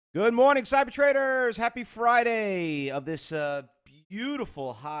Good morning, Cyber Traders. Happy Friday of this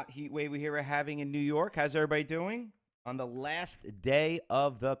beautiful hot heat wave we here are having in New York. How's everybody doing on the last day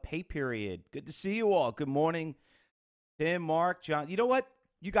of the pay period? Good to see you all. Good morning, Tim, Mark, John. You know what?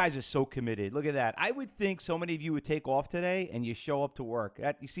 You guys are so committed. Look at that. I would think so many of you would take off today and you show up to work.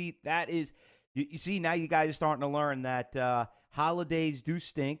 You see, that is, you see, now you guys are starting to learn that holidays do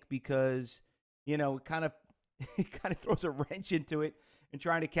stink because, it kind of, it kind of throws a wrench into it and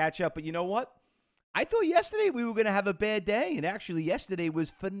trying to catch up. But you know what? I thought yesterday we were going to have a bad day, and actually yesterday was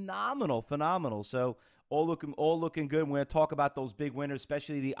phenomenal, phenomenal. So all looking good. We're going to talk about those big winners,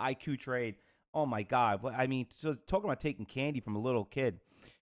 especially the IQ trade. Oh my God! I mean, so talking about taking candy from a little kid.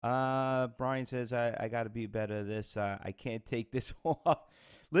 Brian says I got to be better at this. I can't take this off.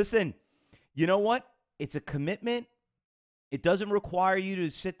 Listen, you know what? It's a commitment. It doesn't require you to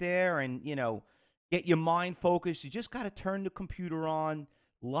sit there and get your mind focused. You just got to turn the computer on,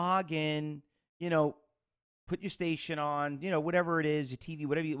 log in, put your station on, whatever it is, your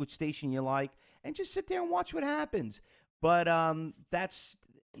TV, which station you like, and just sit there and watch what happens. But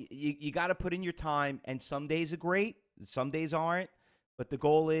you got to put in your time, and some days are great, some days aren't. But the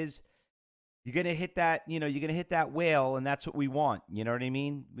goal is you're gonna hit that, you're gonna hit that whale, and that's what we want. You know what I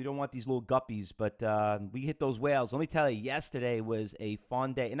mean? We don't want these little guppies, but we hit those whales. Let me tell you, yesterday was a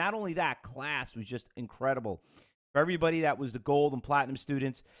fun day, and not only that, class was just incredible. For everybody that was the gold and platinum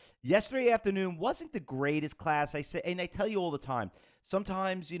students, yesterday afternoon wasn't the greatest class. I say, and I tell you all the time.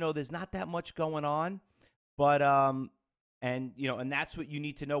 Sometimes there's not that much going on, but and that's what you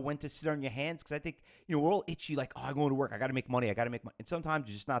need to know, when to sit on your hands, because I think we're all itchy, like, oh, I'm going to work, I got to make money, and sometimes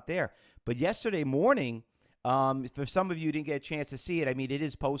you're just not there. But yesterday morning, for some of you who didn't get a chance to see it, I mean, it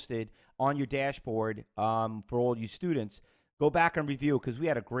is posted on your dashboard for all you students. Go back and review, because we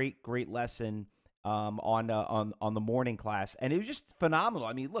had a great lesson on the morning class, and it was just phenomenal.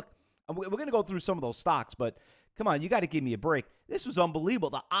 I mean, look, we're going to go through some of those stocks, but come on, you got to give me a break. This was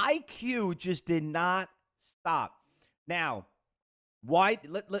unbelievable. The IQ just did not stop. Now, why?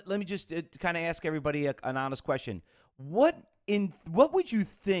 Let me just kind of ask everybody an honest question. What would you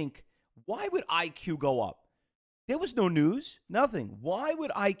think? Why would IQ go up? There was no news, nothing. Why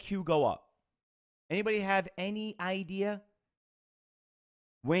would IQ go up? Anybody have any idea?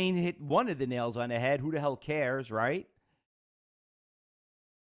 Wayne hit one of the nails on the head. Who the hell cares, right?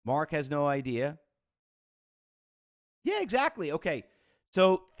 Mark has no idea. Yeah, exactly. Okay,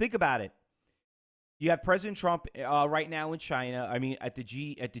 so think about it. You have President Trump right now in China. I mean, at the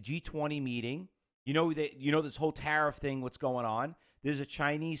G20 meeting. This whole tariff thing. What's going on? There's a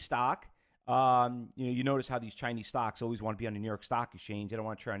Chinese stock. You notice how these Chinese stocks always want to be on the New York Stock Exchange. They don't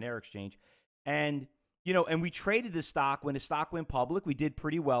want to trade on their exchange. And and we traded the stock when the stock went public. We did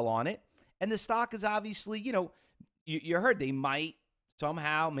pretty well on it. And the stock is obviously, you heard they might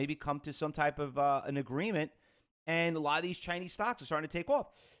somehow maybe come to some type of an agreement. And a lot of these Chinese stocks are starting to take off.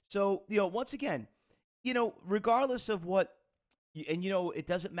 So, once again, regardless of what, and it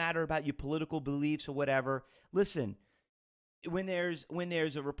doesn't matter about your political beliefs or whatever. Listen, when there's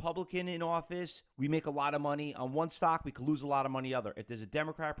a Republican in office, we make a lot of money on one stock, we could lose a lot of money on the other. If there's a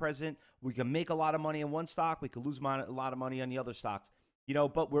Democrat president, we can make a lot of money on one stock, we could lose a lot of money on the other stocks.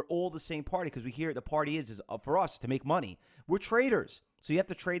 But we're all the same party, because we hear the party is for us to make money. We're traders, so you have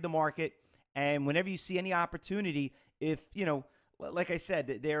to trade the market. And whenever you see any opportunity, if like I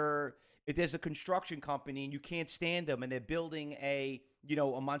said, if there's a construction company and you can't stand them and they're building a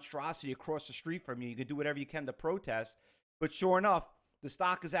monstrosity across the street from you, you can do whatever you can to protest. But sure enough, the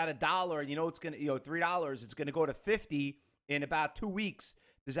stock is at $1, and it's going to $3. It's going to go to 50 in about 2 weeks.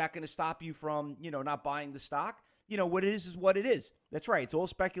 Is that going to stop you from not buying the stock? What it is what it is. That's right. It's all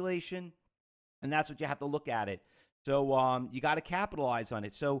speculation, and that's what you have to look at it. So you got to capitalize on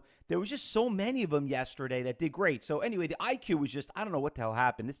it. So there was just so many of them yesterday that did great. So anyway, the IQ was just, I don't know what the hell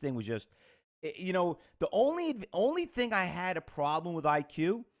happened. This thing was just, the only thing I had a problem with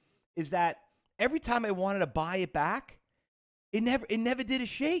IQ is that every time I wanted to buy it back, it never did a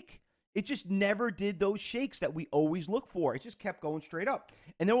shake. It just never did those shakes that we always look for. It just kept going straight up.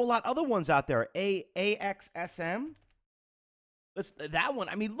 And there were a lot of other ones out there. AXSM. That one.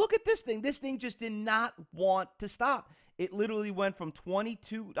 I mean, look at this thing. This thing just did not want to stop. It literally went from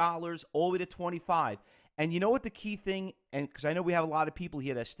 $22 all the way to $25. And you know what the key thing, and because I know we have a lot of people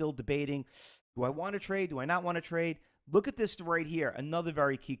here that's still debating, do I want to trade? Do I not want to trade? Look at this right here. Another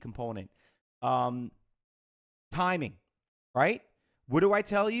very key component. Timing, right? What do I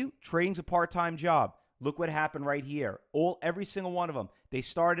tell you? Trading's a part-time job. Look what happened right here. Every single one of them. They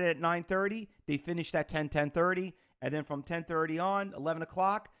started at 9:30. They finished at 10:30. And then from 10:30 on, 11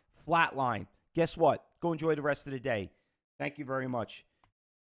 o'clock, flat line. Guess what? Go enjoy the rest of the day. Thank you very much.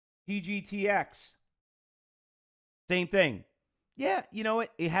 TGTX, same thing. Yeah, you know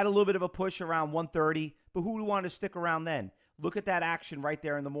what? It had a little bit of a push around 1:30, but who would want to stick around then? Look at that action right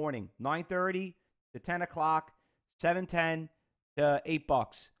there in the morning. 9:30 to 10 o'clock, 7:10 to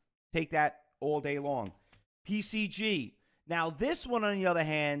 $8. Take that all day long. PCG. Now, this one, on the other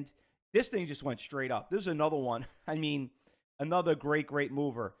hand, this thing just went straight up. This is another one. I mean, another great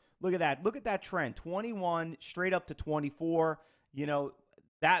mover. Look at that. Look at that trend. 21 straight up to 24. You know,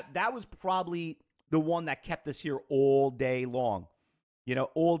 that was probably the one that kept us here all day long. You know,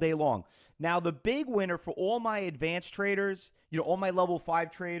 all day long. Now, the big winner for all my advanced traders, you know, all my level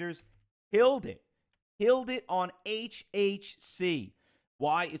 5 traders, killed it. Killed it on HHC.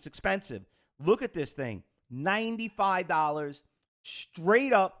 Why? It's expensive. Look at this thing. $95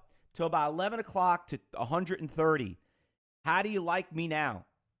 straight up to about 11 o'clock to 130. How do you like me now?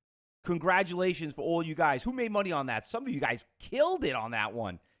 Congratulations for all you guys. Who made money on that? Some of you guys killed it on that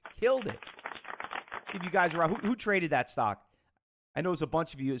one. Killed it. Give you guys around. Who traded that stock? I know it's a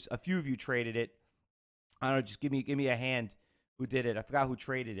bunch of you. A few of you traded it. I don't know. Just give me a hand. Who did it? I forgot who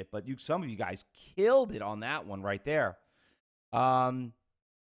traded it, but some of you guys killed it on that one right there.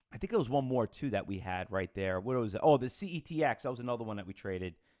 I think there was one more too that we had right there. What was it? Oh, the CETX. That was another one that we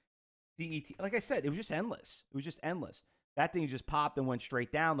traded. CET. Like I said, it was just endless. It was just endless. That thing just popped and went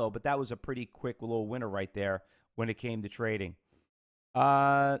straight down though. But that was a pretty quick little winner right there when it came to trading.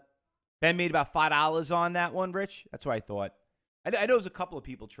 Ben made about $5 on that one, Rich. That's what I thought. I know there was a couple of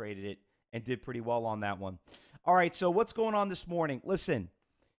people traded it and did pretty well on that one. All right, so what's going on this morning? Listen,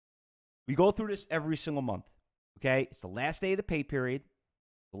 we go through this every single month, okay? It's the last day of the pay period.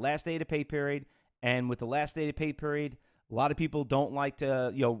 The last day of the pay period. And with the last day of the pay period, a lot of people don't like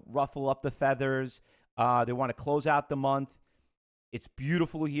to, ruffle up the feathers. They want to close out the month. It's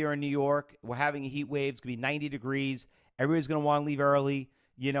beautiful here in New York. We're having a heat wave. It's going to be 90 degrees. Everybody's going to want to leave early,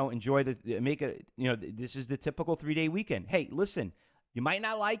 enjoy this is the typical 3-day weekend. Hey, listen, you might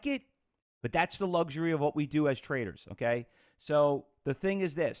not like it, but that's the luxury of what we do as traders, okay? So the thing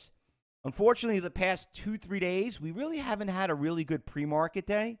is this. Unfortunately, the past 2-3 days, we really haven't had a really good pre-market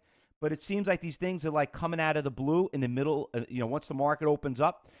day, but it seems like these things are like coming out of the blue in the middle, once the market opens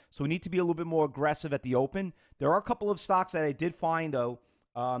up. So we need to be a little bit more aggressive at the open. There are a couple of stocks that I did find, though,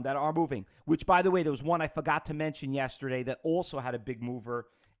 that are moving, which, by the way, there was one I forgot to mention yesterday that also had a big mover,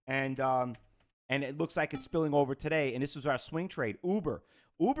 and it looks like it's spilling over today, and this was our swing trade, Uber.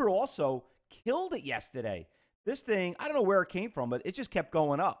 Uber also killed it yesterday. This thing, I don't know where it came from, but it just kept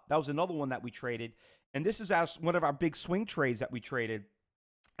going up. That was another one that we traded. And this is one of our big swing trades that we traded.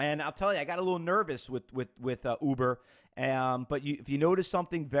 And I'll tell you, I got a little nervous with Uber. But if you notice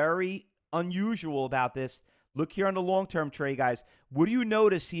something very unusual about this, look here on the long-term trade, guys. What do you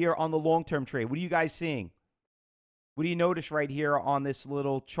notice here on the long-term trade? What are you guys seeing? What do you notice right here on this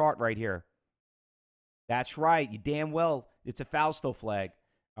little chart right here? That's right. You damn well. It's a Fausto flag.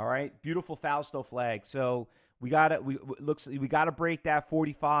 All right, beautiful Fausto flag. So we gotta break that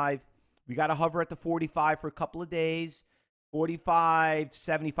 45. We gotta hover at the 45 for a couple of days. 45,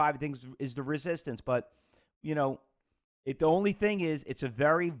 75, I think is the resistance. But the only thing is it's a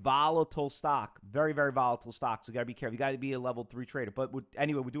very volatile stock, very volatile stock. So you gotta be careful. You gotta be a level 3 trader. But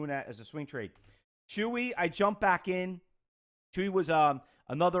anyway, we're doing that as a swing trade. Chewy, I jumped back in. Chewy was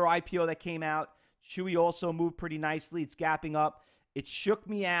another IPO that came out. Chewy also moved pretty nicely. It's gapping up. It shook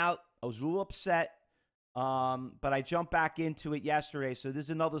me out. I was a little upset, but I jumped back into it yesterday. So this is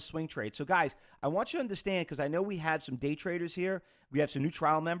another swing trade. So, guys, I want you to understand, because I know we had some day traders here. We have some new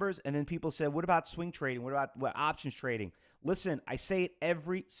trial members. And then people said, what about swing trading? What about options trading? Listen, I say it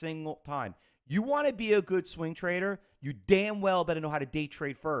every single time. You want to be a good swing trader, you damn well better know how to day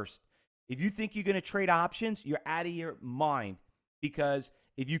trade first. If you think you're going to trade options, you're out of your mind. Because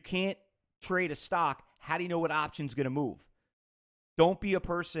if you can't trade a stock, how do you know what option's going to move? Don't be a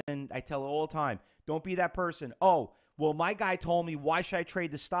person, I tell it all the time, don't be that person. Oh, well, my guy told me, why should I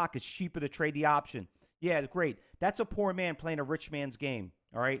trade the stock? It's cheaper to trade the option. Yeah, great. That's a poor man playing a rich man's game,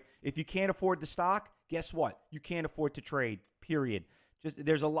 all right? If you can't afford the stock, guess what? You can't afford to trade, period.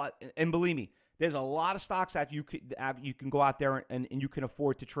 There's a lot, and believe me, there's a lot of stocks that you can go out there and you can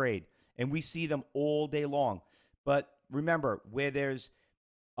afford to trade, and we see them all day long. But remember, when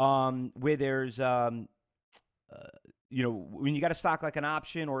you got a stock like an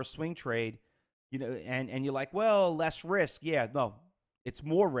option or a swing trade, and you're like, well, less risk. Yeah, no, it's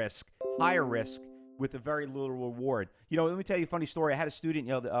more risk, higher risk with a very little reward. Let me tell you a funny story. I had a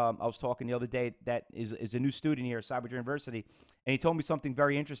student, I was talking the other day that is a new student here at Cyber University, and he told me something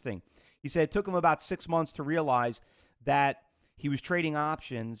very interesting. He said it took him about 6 months to realize that he was trading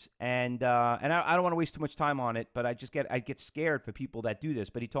options, and I don't want to waste too much time on it, but I get scared for people that do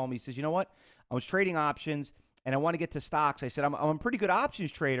this. But he told me, he says, you know what? I was trading options, and I want to get to stocks. I said, I'm a pretty good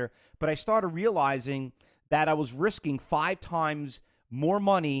options trader, but I started realizing that I was risking 5 times more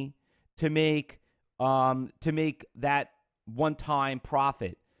money to make that one-time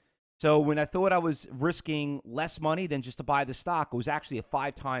profit. So when I thought I was risking less money than just to buy the stock, it was actually a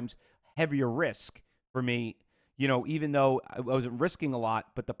 5 times heavier risk for me. You know, even though I wasn't risking a lot,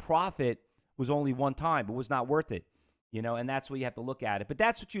 but the profit was only one time. It was not worth it. You know, and that's what you have to look at it. But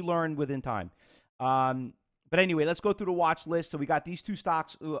that's what you learn within time. But anyway, let's go through the watch list. So we got these 2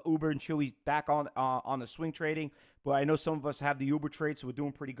 stocks, Uber and Chewy, back on the swing trading. But I know some of us have the Uber trade, so we're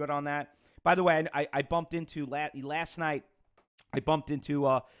doing pretty good on that. By the way, I bumped into last night. I bumped into.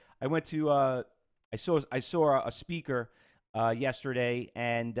 I went to. I saw a speaker yesterday,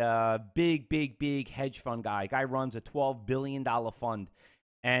 and big hedge fund guy runs a $12 billion fund,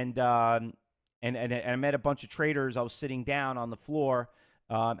 and I met a bunch of traders. I was sitting down on the floor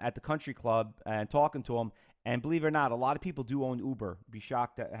at the country club and talking to them. And believe it or not, a lot of people do own Uber. Be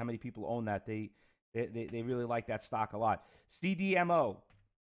shocked at how many people own that. They really like that stock a lot. CDMO,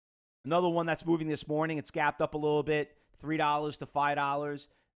 another one that's moving this morning. It's gapped up a little bit, $3 to $5.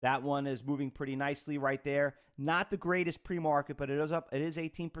 That one is moving pretty nicely right there. Not the greatest pre-market, but it is up. It is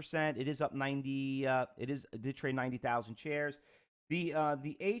 18%. It is up 90. It did trade 90,000 shares. The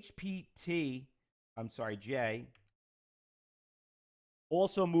HPT, I'm sorry, J,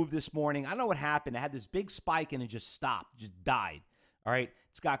 also moved this morning. I don't know what happened. It had this big spike and it just stopped, just died. All right.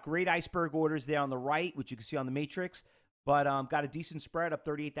 It's got great iceberg orders there on the right, which you can see on the matrix, but got a decent spread up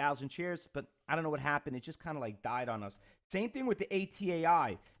 38,000 shares. But I don't know what happened. It just kind of like died on us. Same thing with the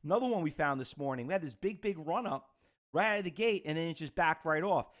ATAI. Another one we found this morning. We had this big run up right out of the gate, and then it just backed right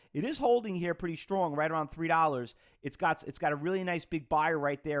off. It is holding here pretty strong, right around $3. It's got a really nice big buyer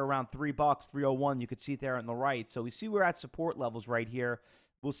right there around $3, 301. You could see it there on the right. So we see we're at support levels right here.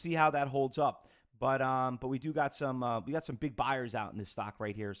 We'll see how that holds up. But we do got some big buyers out in this stock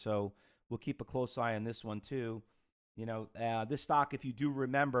right here. So we'll keep a close eye on this one too. You know, this stock, if you do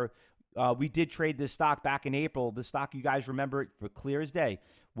remember, we did trade this stock back in April. The stock, you guys remember it for clear as day.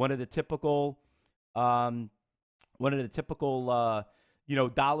 One of the typical dollar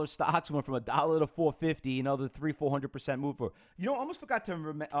stocks went from $1 to $4.50, another 300-400% move. You know, I almost forgot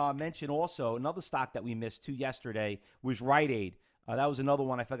to mention also another stock that we missed too yesterday was Rite Aid. That was another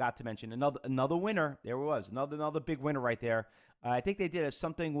one I forgot to mention. Another winner. There it was. Another big winner right there. I think they did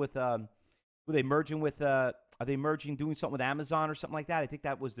something with were they merging with are they merging doing something with Amazon or something like that? I think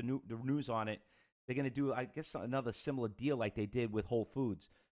that was the news on it. They're going to do, I guess, another similar deal like they did with Whole Foods.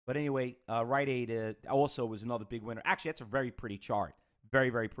 But anyway, Rite Aid also was another big winner. Actually, that's a very pretty chart.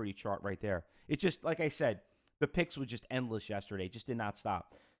 Very, very pretty chart right there. It just, like I said, the picks were just endless yesterday. Just did not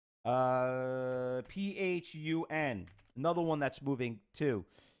stop. PHUN, another one that's moving too.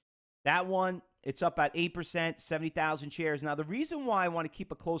 That one, it's up at 8%, 70,000 shares. Now, the reason why I want to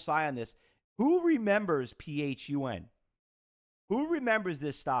keep a close eye on this, who remembers PHUN? Who remembers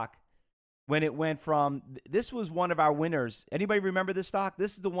this stock when it went from, this was one of our winners. Anybody remember this stock?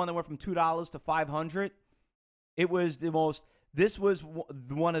 This is the one that went from $2 to $500. It was this was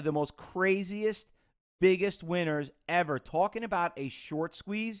one of the most craziest, biggest winners ever. Talking about a short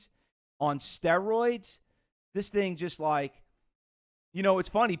squeeze on steroids. This thing just like, you know, it's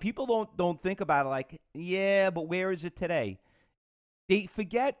funny. People don't think about it like, yeah, but where is it today? They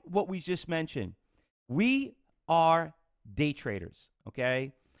forget what we just mentioned. We are day traders,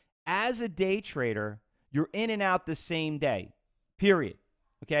 okay? As a day trader, you're in and out the same day, period,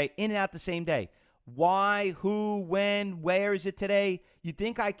 okay? In and out the same day. Why, who, when, where is it today? You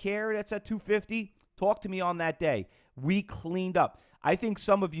think I care that's at 250? Talk to me on that day. We cleaned up. I think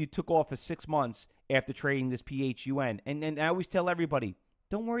some of you took off for 6 months after trading this PHUN. And I always tell everybody,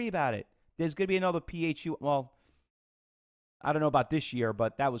 don't worry about it. There's going to be another PHUN. Well, I don't know about this year,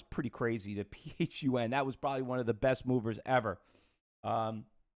 but that was pretty crazy. The PHUN, that was probably one of the best movers ever. But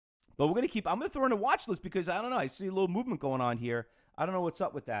we're going to keep, I'm going to throw in a watch list because I don't know. I see a little movement going on here. I don't know what's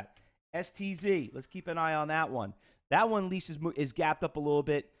up with that. STZ, let's keep an eye on that one. That one, at least, is gapped up a little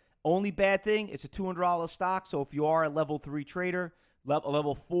bit. Only bad thing, it's a $200 stock. So if you are a level 3 trader,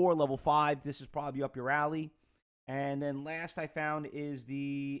 level 4, level 5, this is probably up your alley. And then last I found is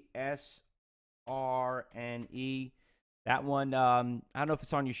the SRNE. That one, I don't know if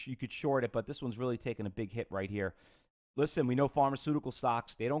it's on you could short it, but this one's really taking a big hit right here. Listen, we know pharmaceutical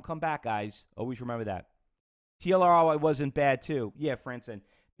stocks, they don't come back, guys. Always remember that. TLRI wasn't bad, too. Yeah, Franson.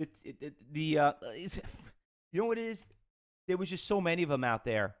 You know what it is? There was just so many of them out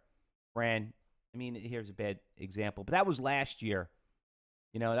there, Fran. I mean, here's a bad example, but that was last year.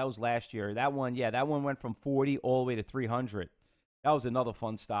 That was last year. That one, yeah, that one went from 40 all the way to 300. That was another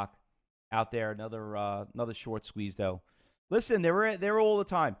fun stock out there. Another short squeeze though. Listen, they're all the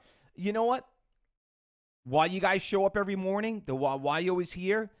time. You know what? Why you guys show up every morning? Why you always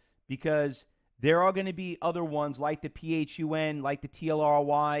here? Because there are going to be other ones like the PHUN, like the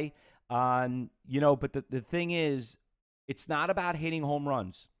TLRY. But the thing is, it's not about hitting home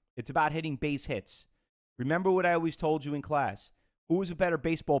runs. It's about hitting base hits. Remember what I always told you in class. Who was a better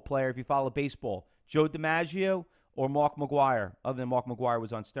baseball player if you follow baseball? Joe DiMaggio or Mark McGwire? Other than Mark McGwire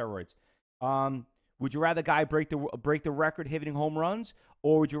was on steroids. Would you rather a guy break the record hitting home runs,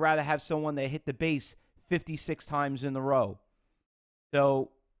 or would you rather have someone that hit the base 56 times in a row?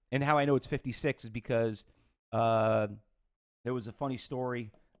 So, and how I know it's 56 is because there was a funny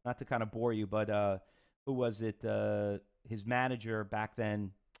story, not to kind of bore you, but who was it? His manager back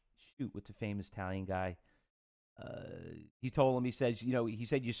then, what's the famous Italian guy? He told him, he says, he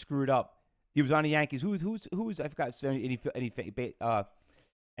said you screwed up. He was on the Yankees. Who's I forgot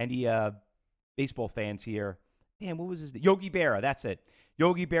any baseball fans here. Damn, what was his name? Yogi Berra, that's it.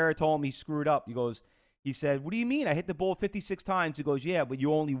 Yogi Berra told him he screwed up. He said, what do you mean? I hit the ball 56 times. He goes, yeah, but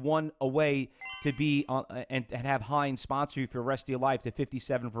you only one away to be on and have Heinz sponsor you for the rest of your life to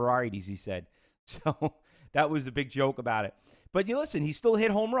 57 varieties, he said. So that was the big joke about it. But listen, he still hit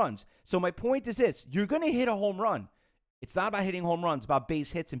home runs. So my point is this. You're going to hit a home run. It's not about hitting home runs. It's about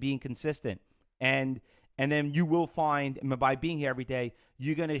base hits and being consistent. And then you will find, by being here every day,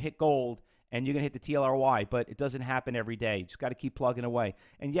 you're going to hit gold and you're going to hit the TLRY. But it doesn't happen every day. You just got to keep plugging away.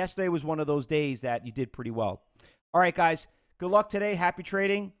 And yesterday was one of those days that you did pretty well. All right, guys. Good luck today. Happy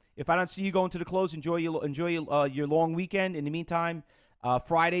trading. If I don't see you going to the close, enjoy your long weekend. In the meantime,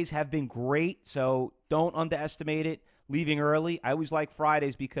 Fridays have been great. So don't underestimate it. Leaving early. I always like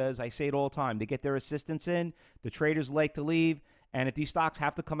Fridays because I say it all the time. They get their assistants in. The traders like to leave. And if these stocks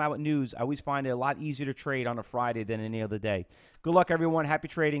have to come out with news, I always find it a lot easier to trade on a Friday than any other day. Good luck, everyone. Happy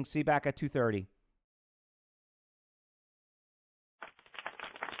trading. See you back at 2:30.